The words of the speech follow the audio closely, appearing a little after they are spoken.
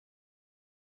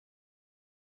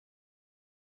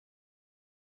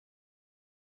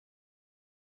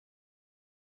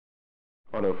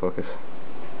Autofocus.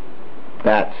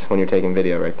 That's when you're taking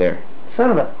video right there.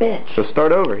 Son of a bitch. So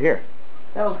start over here.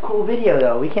 That was a cool video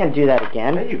though. We can't do that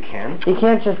again. Yeah, you can. You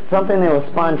can't just something that was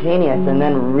spontaneous and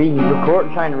then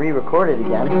trying to re-record it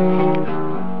again. Is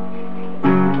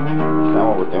that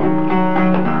what we're doing?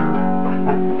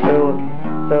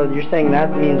 So you're saying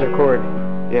that means record?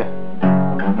 Yeah.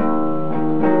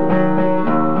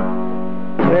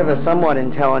 We have a somewhat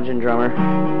intelligent drummer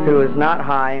who is not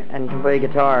high and can play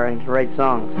guitar and can write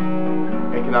songs.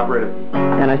 And can operate it.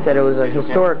 And I said it was a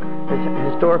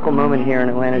historical moment here in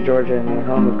Atlanta, Georgia, in the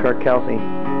home of Kirk Kelsey.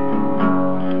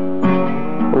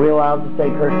 Are we allowed to say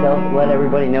Kirk Kelsey? Let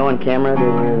everybody know on camera that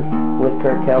we're with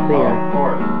Kirk Kelsey? Oh, of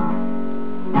course.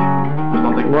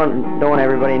 Don't want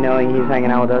everybody knowing he's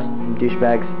hanging out with us,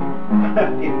 douchebags. What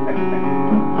do you want from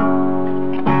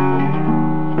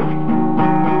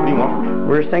me? We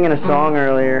were singing a song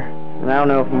earlier, and I don't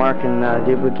know if Mark can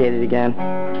duplicate it again.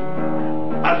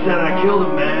 I said I killed a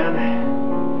man.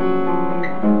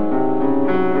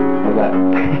 What's that?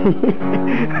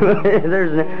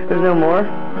 There's no more?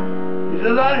 He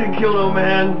says I didn't kill no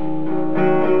man.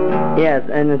 Yes,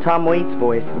 and the Tom Waits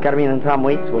voice. It's got to be in the Tom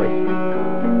Waits voice.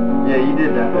 Yeah, you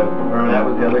did that though. Or that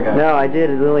was the other guy. No, I did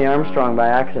Louis Armstrong by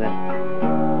accident.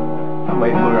 I'm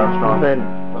waiting for Louis Armstrong. I said,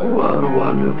 what a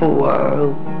wonderful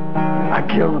world. I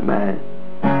killed a man.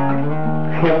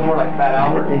 He was more like Fat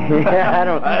Albert. Yeah, I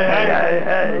don't... Hey. I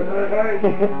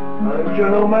didn't kill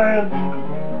no man.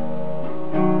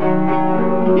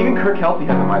 Even Kirk Kelsey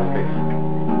has a MySpace.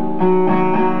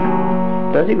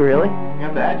 Does he really? We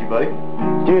have to add you, buddy.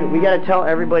 Dude, we gotta tell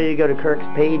everybody to go to Kirk's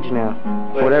page now.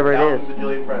 Whatever it is.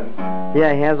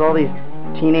 Yeah, he has all these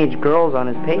teenage girls on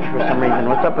his page for some reason.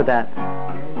 What's up with that?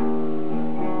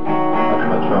 That's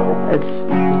my trouble. It's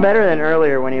better than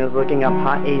earlier when he was looking up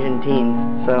hot Asian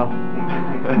teens, so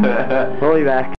we'll be back.